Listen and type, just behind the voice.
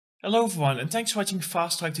Hello everyone and thanks for watching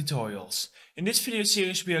Fast Track Tutorials. In this video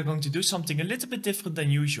series we are going to do something a little bit different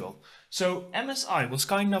than usual. So MSI was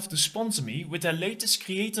kind enough to sponsor me with their latest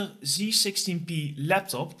Creator Z16P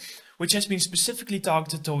laptop, which has been specifically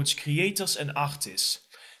targeted towards creators and artists.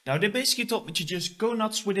 Now they basically told me to just go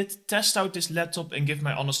nuts with it, test out this laptop and give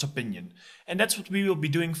my honest opinion. And that's what we will be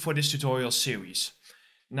doing for this tutorial series.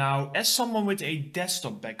 Now, as someone with a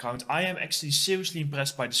desktop background, I am actually seriously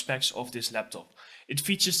impressed by the specs of this laptop. It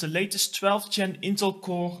features the latest 12th gen Intel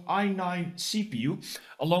Core i9 CPU,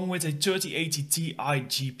 along with a 3080 Ti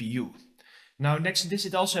GPU. Now, next to this,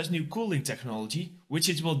 it also has new cooling technology, which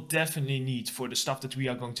it will definitely need for the stuff that we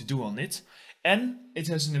are going to do on it. And it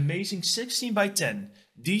has an amazing 16x10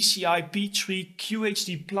 DCI P3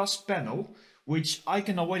 QHD Plus panel, which I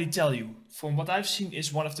can already tell you, from what I've seen,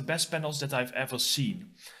 is one of the best panels that I've ever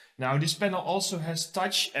seen. Now this panel also has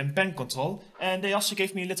touch and pen control, and they also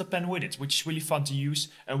gave me a little pen with it, which is really fun to use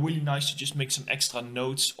and really nice to just make some extra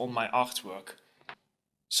notes on my artwork.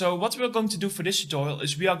 So what we are going to do for this tutorial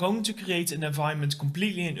is we are going to create an environment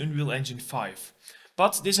completely in Unreal Engine 5.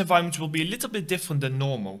 But this environment will be a little bit different than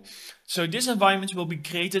normal. So this environment will be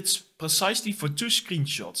created precisely for 2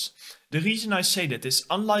 screenshots. The reason I say that is,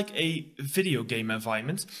 unlike a video game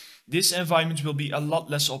environment, this environment will be a lot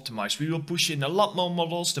less optimized. We will push in a lot more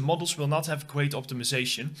models. The models will not have great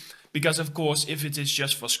optimization. Because of course, if it is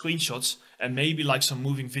just for screenshots and maybe like some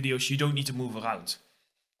moving videos, you don't need to move around.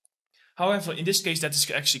 However, in this case that is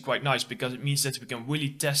actually quite nice because it means that we can really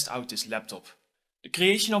test out this laptop. The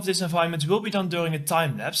creation of this environment will be done during a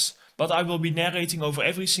time lapse, but I will be narrating over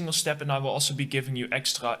every single step and I will also be giving you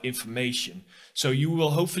extra information. So you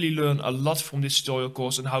will hopefully learn a lot from this tutorial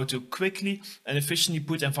course on how to quickly and efficiently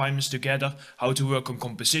put environments together, how to work on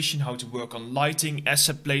composition, how to work on lighting,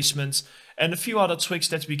 asset placement, and a few other tricks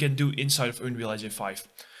that we can do inside of Unreal Engine 5.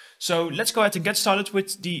 So let's go ahead and get started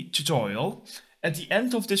with the tutorial. At the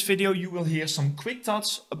end of this video you will hear some quick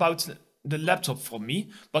thoughts about the laptop from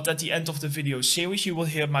me, but at the end of the video series you will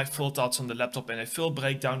hear my full thoughts on the laptop and a full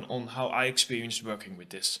breakdown on how I experienced working with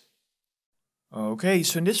this. Okay,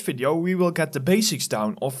 so in this video we will get the basics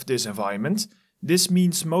down of this environment. This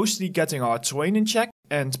means mostly getting our terrain in check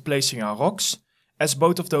and placing our rocks, as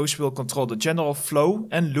both of those will control the general flow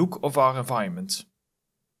and look of our environment.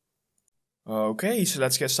 Okay, so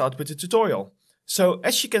let's get started with the tutorial. So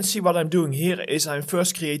as you can see, what I'm doing here is I'm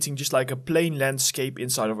first creating just like a plain landscape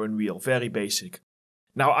inside of Unreal, very basic.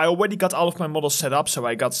 Now I already got all of my models set up, so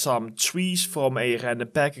I got some trees from a random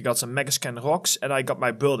pack, I got some Megascan rocks, and I got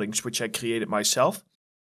my buildings which I created myself.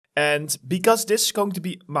 And because this is going to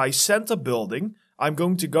be my center building, I'm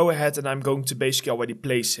going to go ahead and I'm going to basically already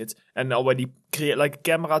place it and already create like a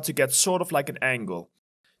camera to get sort of like an angle.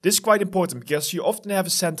 This is quite important because you often have a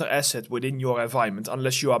center asset within your environment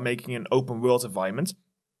unless you are making an open world environment.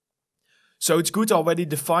 So it's good to already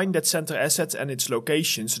define that center asset and its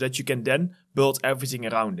location so that you can then build everything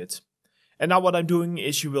around it. And now what I'm doing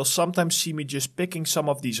is you will sometimes see me just picking some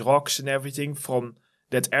of these rocks and everything from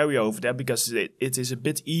that area over there because it is a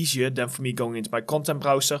bit easier than for me going into my content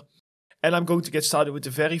browser. And I'm going to get started with the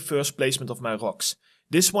very first placement of my rocks.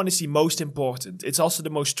 This one is the most important. It's also the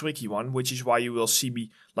most tricky one, which is why you will see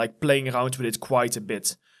me like playing around with it quite a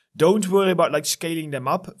bit. Don't worry about like scaling them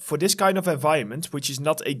up. For this kind of environment, which is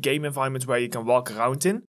not a game environment where you can walk around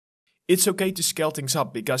in, it's okay to scale things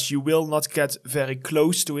up because you will not get very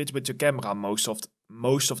close to it with your camera most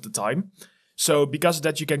of the time. So because of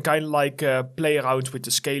that you can kind of like play around with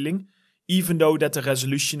the scaling, even though that the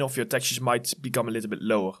resolution of your textures might become a little bit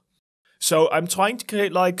lower. So I'm trying to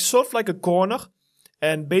create like sort of like a corner.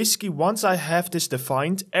 And basically once I have this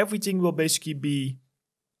defined, everything will basically be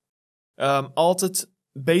altered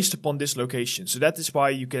based upon this location. So that is why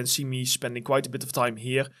you can see me spending quite a bit of time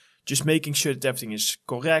here, just making sure that everything is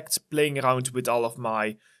correct, playing around with all of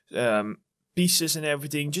my pieces and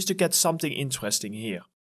everything, just to get something interesting here.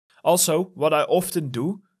 Also, what I often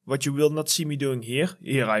do, what you will not see me doing here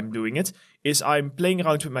I'm doing it, is I'm playing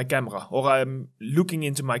around with my camera, or I'm looking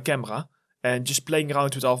into my camera, and just playing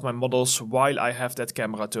around with all of my models while I have that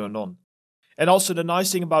camera turned on. And also the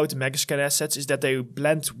nice thing about the Megascan assets is that they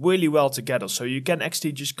blend really well together. So you can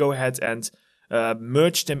actually just go ahead and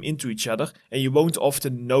merge them into each other. And you won't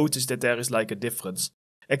often notice that there is like a difference.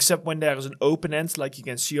 Except when there is an open end like you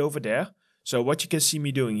can see over there. So what you can see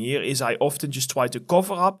me doing here is I often just try to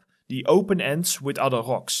cover up the open ends with other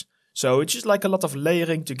rocks. So it's just like a lot of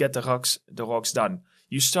layering to get the rocks done.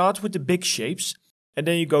 You start with the big shapes. And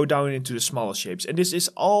then you go down into the smaller shapes. And this is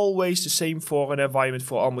always the same for an environment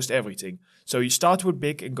for almost everything. So you start with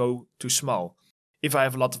big and go to small. If I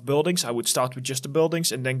have a lot of buildings, I would start with just the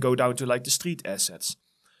buildings and then go down to like the street assets.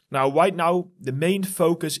 Now, right now, the main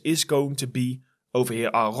focus is going to be over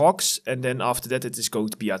here our rocks, and then after that it is going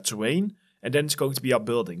to be our terrain, and then it's going to be our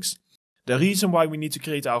buildings. The reason why we need to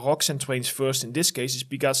create our rocks and terrains first in this case is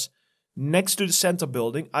because next to the center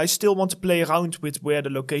building, I still want to play around with where the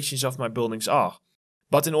locations of my buildings are.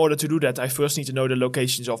 But in order to do that, I first need to know the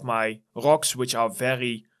locations of my rocks, which are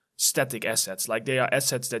very static assets. Like they are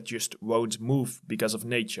assets that just won't move because of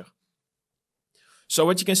nature. So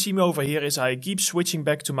what you can see me over here is I keep switching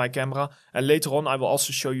back to my camera, and later on I will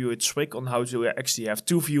also show you a trick on how to actually have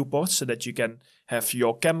two viewports so that you can have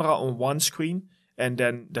your camera on one screen and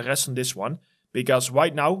then the rest on this one. Because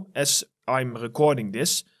right now, as I'm recording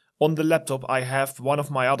this, on the laptop I have one of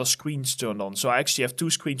my other screens turned on. So I actually have two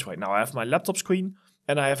screens right now. I have my laptop screen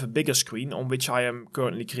and I have a bigger screen on which I am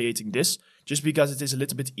currently creating this, just because it is a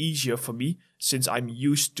little bit easier for me since I'm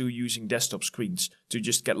used to using desktop screens to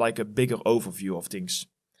just get like a bigger overview of things.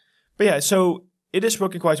 But yeah, so it is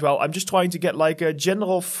working quite well. I'm just trying to get like a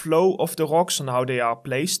general flow of the rocks and how they are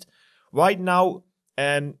placed. Right now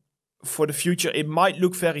and for the future, it might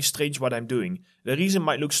look very strange what I'm doing. The reason it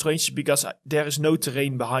might look strange is because there is no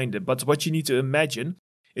terrain behind it. But what you need to imagine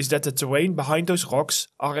is that the terrain behind those rocks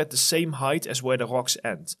are at the same height as where the rocks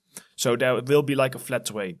end. So there will be like a flat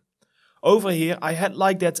terrain. Over here, I had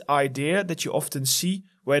like that idea that you often see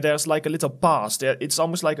where there's like a little pass. It's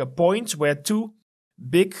almost like a point where two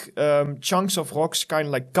big chunks of rocks kind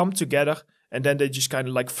of like come together and then they just kind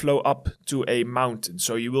of like flow up to a mountain.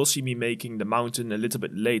 So you will see me making the mountain a little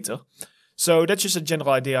bit later. So that's just a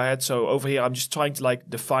general idea I had. So over here, I'm just trying to like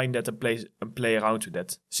define that and play around with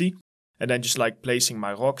that. See? And then just like placing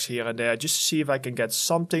my rocks here and there just to see if I can get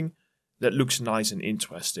something that looks nice and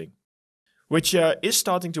interesting. Which is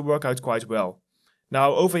starting to work out quite well.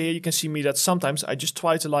 Now over here you can see me that sometimes I just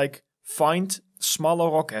try to like find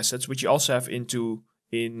smaller rock assets, which you also have in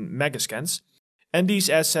Megascans. And these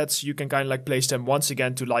assets you can kind of like place them once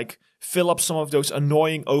again to like fill up some of those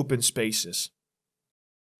annoying open spaces.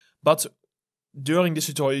 But during this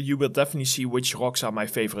tutorial you will definitely see which rocks are my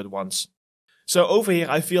favorite ones. So over here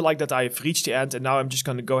I feel like that I have reached the end, and now I'm just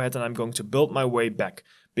going to go ahead and I'm going to build my way back.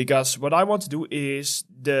 Because what I want to do is,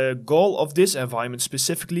 the goal of this environment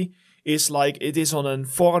specifically is like it is on a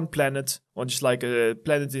foreign planet, or just like a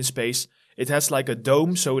planet in space. It has like a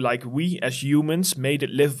dome, so like we as humans made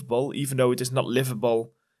it livable, even though it is not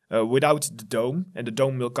livable without the dome, and the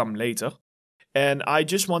dome will come later. And I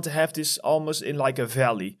just want to have this almost in like a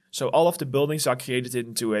valley. So all of the buildings are created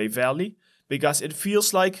into a valley, because it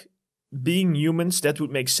feels like being humans, that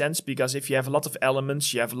would make sense, because if you have a lot of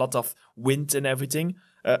elements, you have a lot of wind and everything,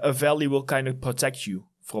 a valley will kind of protect you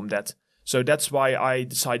from that. So that's why I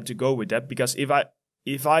decided to go with that, because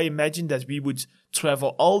if I imagine that we would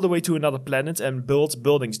travel all the way to another planet and build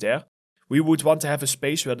buildings there, we would want to have a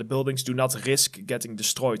space where the buildings do not risk getting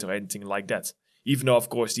destroyed or anything like that. Even though, of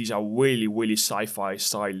course, these are really, really sci-fi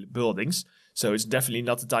style buildings. So it's definitely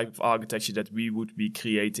not the type of architecture that we would be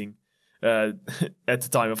creating at the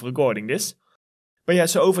time of recording this. But yeah,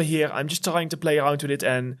 so over here, I'm just trying to play around with it,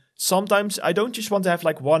 and sometimes I don't just want to have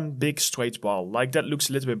like one big straight wall. Like that looks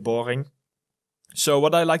a little bit boring. So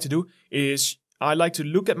what I like to do is, I like to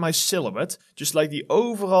look at my silhouette, just like the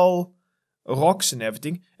overall rocks and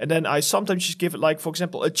everything, and then I sometimes just give it like, for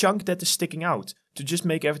example, a chunk that is sticking out, to just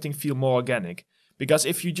make everything feel more organic. Because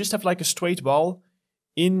if you just have like a straight wall,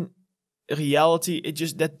 in reality,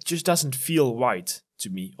 that just doesn't feel right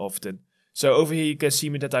to me often. So over here you can see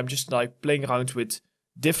me that I'm just like playing around with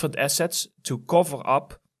different assets to cover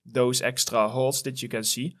up those extra holes that you can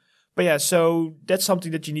see. But yeah, so that's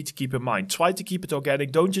something that you need to keep in mind. Try to keep it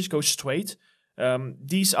organic, don't just go straight.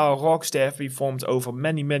 These are rocks that have been formed over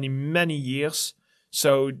many, many, many years.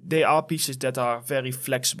 So they are pieces that are very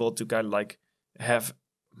flexible to kind of like have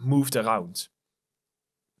moved around,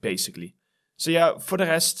 basically. So yeah, for the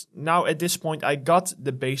rest, now at this point I got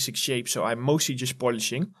the basic shape, so I'm mostly just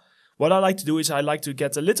polishing. What I like to do is I like to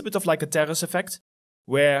get a little bit of like a terrace effect,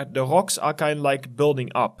 where the rocks are kind of like building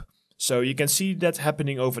up. So you can see that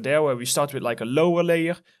happening over there, where we start with like a lower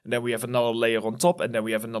layer, and then we have another layer on top, and then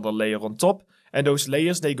we have another layer on top. And those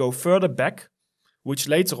layers, they go further back, which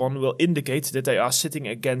later on will indicate that they are sitting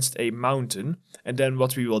against a mountain. And then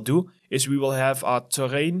what we will do is we will have our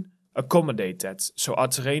terrain accommodate that. So our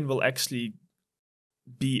terrain will actually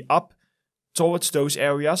be up towards those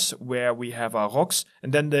areas where we have our rocks,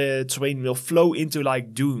 and then the terrain will flow into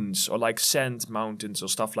like dunes or like sand mountains or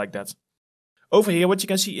stuff like that. Over here what you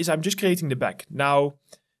can see is I'm just creating the back. Now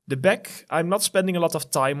the back I'm not spending a lot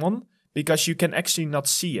of time on, because you can actually not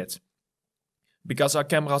see it, because our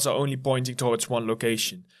cameras are only pointing towards one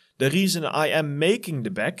location. The reason I am making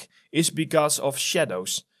the back is because of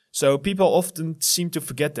shadows. So people often seem to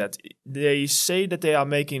forget that. They say that they are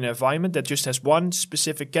making an environment that just has one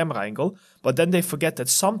specific camera angle, but then they forget that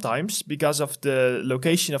sometimes, because of the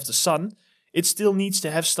location of the sun, it still needs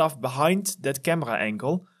to have stuff behind that camera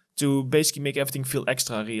angle to basically make everything feel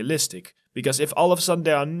extra realistic. Because if all of a sudden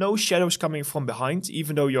there are no shadows coming from behind,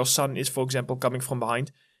 even though your sun is, for example, coming from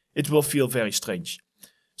behind, it will feel very strange.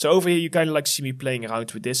 So over here you kind of like see me playing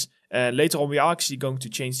around with this. And later on we are actually going to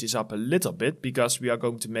change this up a little bit, because we are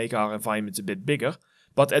going to make our environment a bit bigger.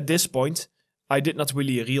 But at this point, I did not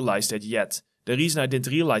really realize that yet. The reason I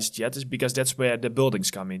didn't realize it yet is because that's where the buildings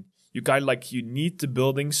come in. You need the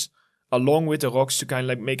buildings along with the rocks to kind of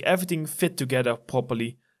like make everything fit together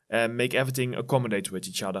properly and make everything accommodate with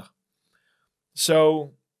each other.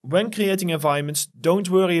 So when creating environments, don't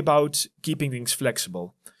worry about keeping things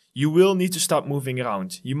flexible. You will need to start moving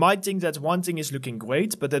around. You might think that one thing is looking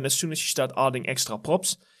great, but then as soon as you start adding extra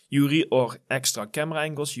props or extra camera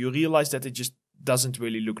angles, you realize that it just doesn't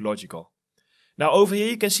really look logical. Now over here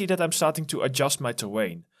you can see that I'm starting to adjust my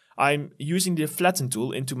terrain. I'm using the flatten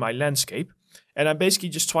tool into my landscape, and I'm basically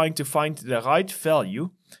just trying to find the right value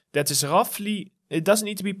that is roughly, it doesn't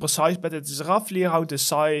need to be precise, but it is roughly around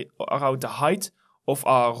the height of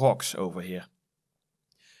our rocks over here.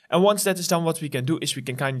 And once that is done, what we can do is we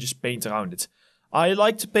can kind of just paint around it. I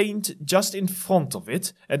like to paint just in front of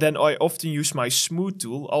it, and then I often use my smooth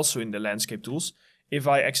tool, also in the landscape tools, if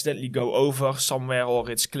I accidentally go over somewhere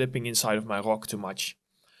or it's clipping inside of my rock too much.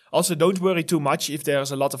 Also, don't worry too much if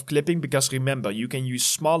there's a lot of clipping, because remember, you can use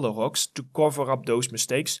smaller rocks to cover up those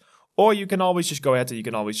mistakes, or you can always just go ahead and you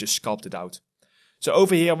can always just sculpt it out. So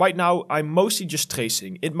over here, right now, I'm mostly just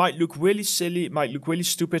tracing. It might look really silly, it might look really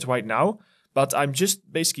stupid right now, but I'm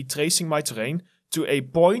just basically tracing my terrain to a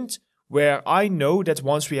point where I know that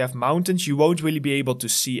once we have mountains, you won't really be able to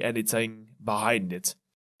see anything behind it.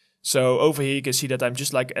 So over here you can see that I'm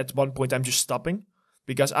just like, at one point I'm just stopping,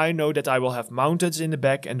 because I know that I will have mountains in the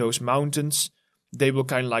back, and those mountains, they will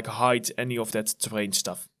kind of like hide any of that terrain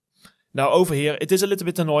stuff. Now over here, it is a little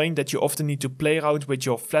bit annoying that you often need to play around with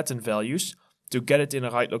your flatten values to get it in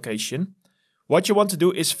the right location. What you want to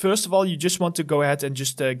do is, first of all, you just want to go ahead and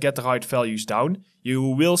just get the right values down. You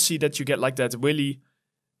will see that you get like that really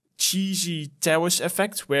cheesy terrace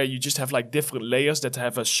effect, where you just have like different layers that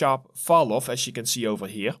have a sharp fall off, as you can see over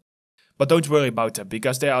here. But don't worry about that,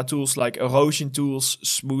 because there are tools like erosion tools,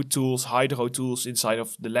 smooth tools, hydro tools inside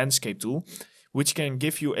of the landscape tool, which can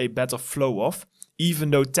give you a better flow off,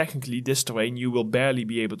 even though technically this terrain you will barely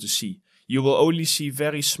be able to see. You will only see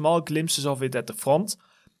very small glimpses of it at the front.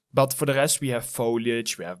 But for the rest, we have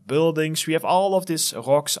foliage, we have buildings, we have all of this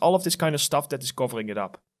rocks, all of this kind of stuff that is covering it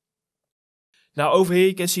up. Now over here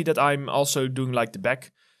you can see that I'm also doing like the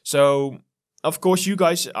back. So of course you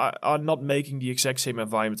guys are not making the exact same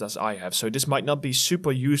environment as I have. So this might not be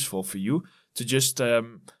super useful for you to just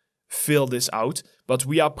fill this out. But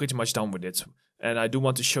we are pretty much done with it. And I do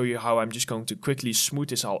want to show you how I'm just going to quickly smooth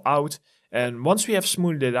this all out. And once we have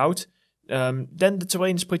smoothed it out, then the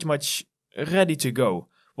terrain is pretty much ready to go.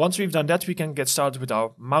 Once we've done that, we can get started with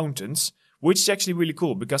our mountains, which is actually really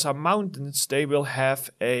cool, because our mountains, they will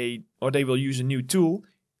use a new tool,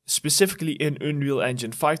 specifically in Unreal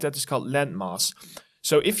Engine 5, that is called Landmass.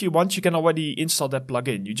 So if you want, you can already install that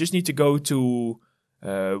plugin. You just need to go to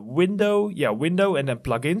Window, and then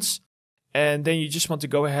Plugins. And then you just want to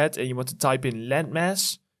go ahead and you want to type in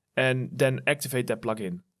Landmass, and then activate that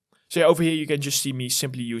plugin. So yeah, over here you can just see me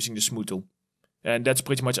simply using the smooth tool. And that's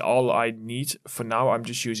pretty much all I need for now. I'm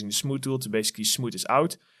just using the smooth tool to basically smooth this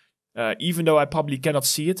out. Even though I probably cannot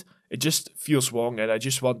see it, it just feels wrong, and I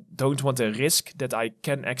just don't want the risk that I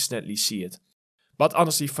can accidentally see it. But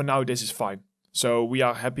honestly, for now this is fine. So we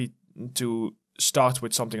are happy to start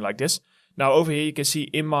with something like this. Now over here you can see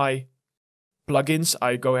in my plugins,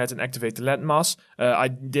 I go ahead and activate the landmass. I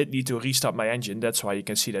did need to restart my engine, that's why you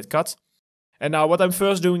can see that cut. And now what I'm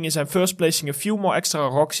first doing is I'm first placing a few more extra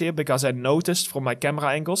rocks here, because I noticed from my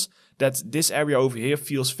camera angles that this area over here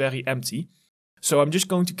feels very empty. So I'm just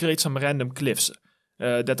going to create some random cliffs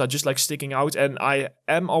that are just like sticking out, and I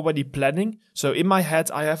am already planning. So in my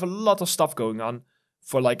head I have a lot of stuff going on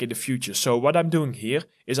for like in the future. So what I'm doing here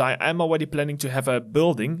is I am already planning to have a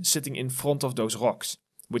building sitting in front of those rocks,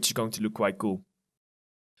 which is going to look quite cool.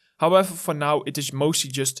 However, for now it is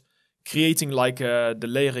mostly just creating like the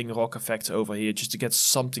layering rock effect over here, just to get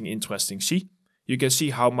something interesting. See? You can see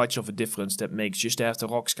how much of a difference that makes, just to have the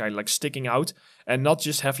rocks kind of like sticking out, and not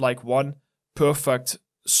just have like one perfect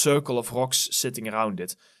circle of rocks sitting around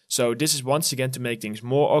it. So this is once again to make things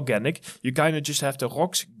more organic. You kind of just have the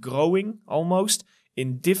rocks growing almost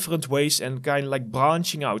in different ways and kind of like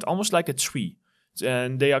branching out, almost like a tree.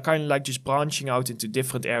 And they are kind of like just branching out into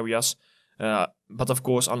different areas. But of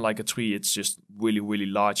course, unlike a tree, it's just really, really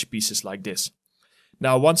large pieces like this.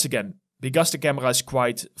 Now, once again, because the camera is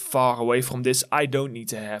quite far away from this, I don't need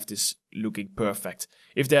to have this looking perfect.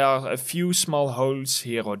 If there are a few small holes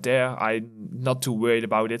here or there, I'm not too worried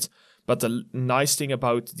about it. But the nice thing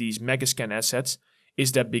about these Megascan assets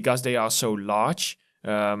is that because they are so large,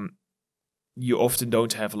 you often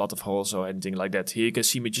don't have a lot of holes or anything like that. Here you can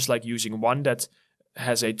see me just like using one that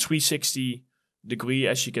has a 360 degree,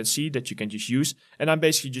 as you can see, that you can just use. And I'm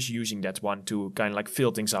basically just using that one to kind of like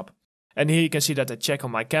fill things up. And here you can see that I check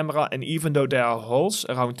on my camera, and even though there are holes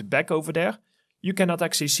around the back over there, you cannot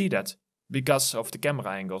actually see that because of the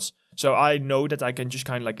camera angles. So I know that I can just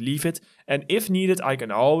kind of like leave it, and if needed, I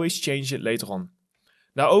can always change it later on.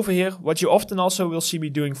 Now over here, what you often also will see me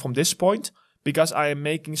doing from this point, because I am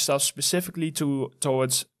making stuff specifically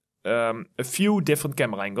towards a few different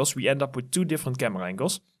camera angles, we end up with 2 different camera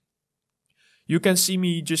angles. You can see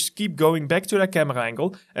me just keep going back to that camera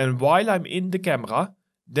angle, and while I'm in the camera,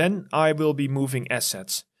 then I will be moving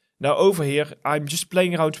assets. Now over here, I'm just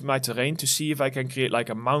playing around with my terrain to see if I can create like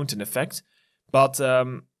a mountain effect. But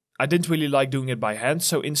I didn't really like doing it by hand,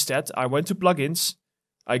 so instead I went to plugins.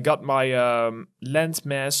 I got my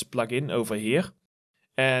landmass plugin over here.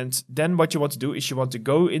 And then what you want to do is you want to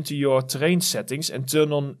go into your terrain settings and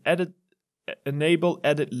turn on enable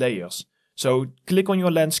edit layers. So click on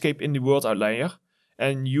your landscape in the world layer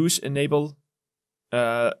and use enable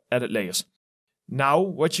edit layers. Now,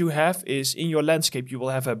 what you have is in your landscape, you will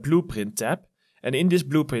have a blueprint tab. And in this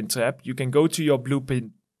blueprint tab, you can go to your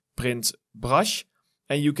blueprint brush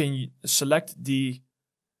and you can select the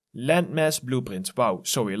landmass blueprint. Wow,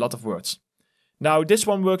 sorry, a lot of words. Now, this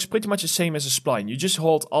one works pretty much the same as a spline. You just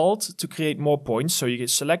hold Alt to create more points. So you can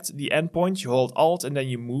select the endpoint, you hold Alt and then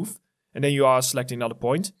you move. And then you are selecting another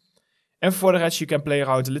point. And for the rest, you can play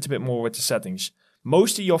around a little bit more with the settings.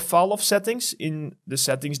 Most of your fall-off settings in the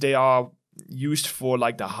settings, they are used for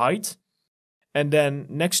like the height. And then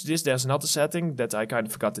next to this there's another setting that I kind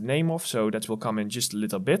of forgot the name of, so that will come in just a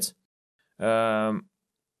little bit.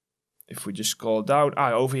 If we just scroll down,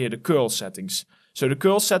 over here the curl settings. So the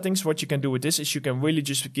curl settings, what you can do with this is you can really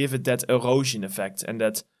just give it that erosion effect and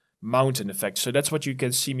that mountain effect. So that's what you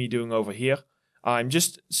can see me doing over here. I'm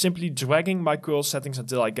just simply dragging my curl settings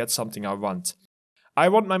until I get something I want. I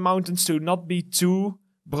want my mountains to not be too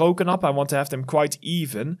broken up. I want to have them quite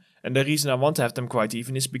even, and the reason I want to have them quite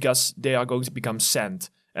even is because they are going to become sand,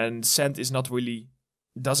 and sand is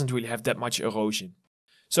doesn't really have that much erosion.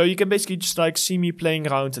 So you can basically just like see me playing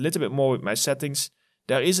around a little bit more with my settings.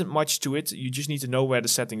 There isn't much to it, you just need to know where the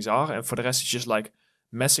settings are, and for the rest it's just like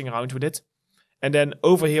messing around with it. And then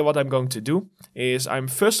over here what I'm going to do is I'm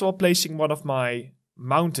first of all placing one of my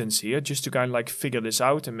mountains here just to kind of like figure this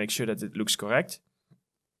out and make sure that it looks correct.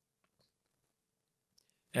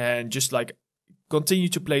 And just like continue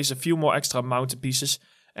to place a few more extra mountain pieces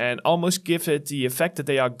and almost give it the effect that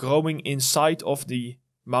they are growing inside of the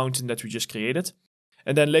mountain that we just created.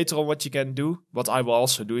 And then later on what you can do, what I will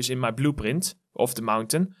also do, is in my blueprint of the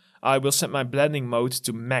mountain, I will set my blending mode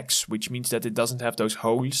to max, which means that it doesn't have those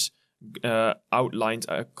holes outlined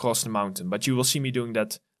across the mountain. But you will see me doing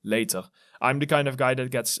that later. I'm the kind of guy that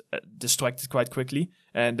gets distracted quite quickly,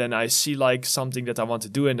 and then I see like something that I want to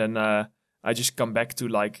do, and then I just come back to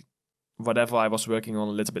like whatever I was working on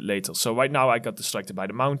a little bit later. So right now I got distracted by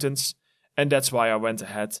the mountains, and that's why I went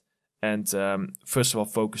ahead and first of all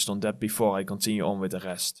focused on that before I continue on with the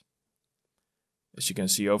rest. As you can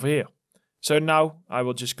see over here. So now I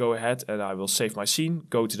will just go ahead and I will save my scene,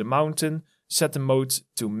 go to the mountain, set the mode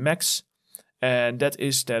to max, and that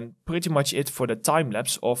is then pretty much it for the time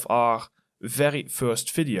lapse of our very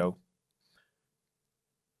first video.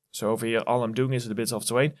 So over here all I'm doing is a bit of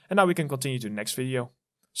terrain, and now we can continue to the next video.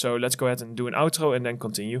 So let's go ahead and do an outro and then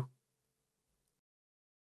continue.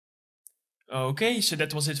 Okay, so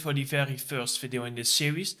that was it for the very first video in this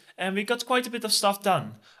series, and we got quite a bit of stuff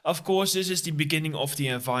done. Of course, this is the beginning of the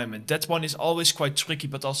environment. That one is always quite tricky,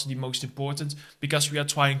 but also the most important, because we are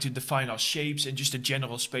trying to define our shapes and just the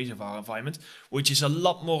general space of our environment, which is a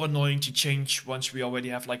lot more annoying to change once we already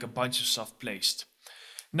have like a bunch of stuff placed.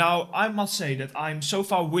 Now, I must say that I'm so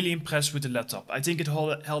far really impressed with the laptop. I think it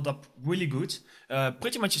held up really good,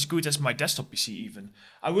 pretty much as good as my desktop PC even.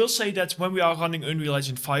 I will say that when we are running Unreal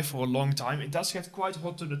Engine 5 for a long time, it does get quite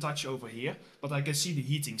hot to the touch over here, but I can see the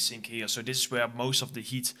heating sink here, so this is where most of the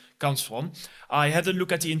heat comes from. I had a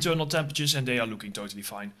look at the internal temperatures and they are looking totally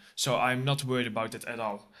fine, so I'm not worried about it at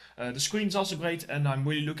all. The screen is also great, and I'm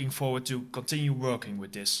really looking forward to continue working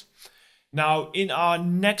with this. Now, in our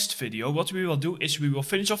next video, what we will do is we will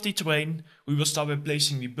finish off the terrain, we will start with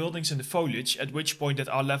placing the buildings and the foliage, at which point that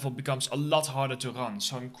our level becomes a lot harder to run.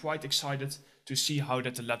 So I'm quite excited to see how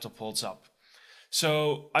that the laptop holds up.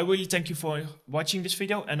 So I really thank you for watching this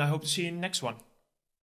video, and I hope to see you in the next one.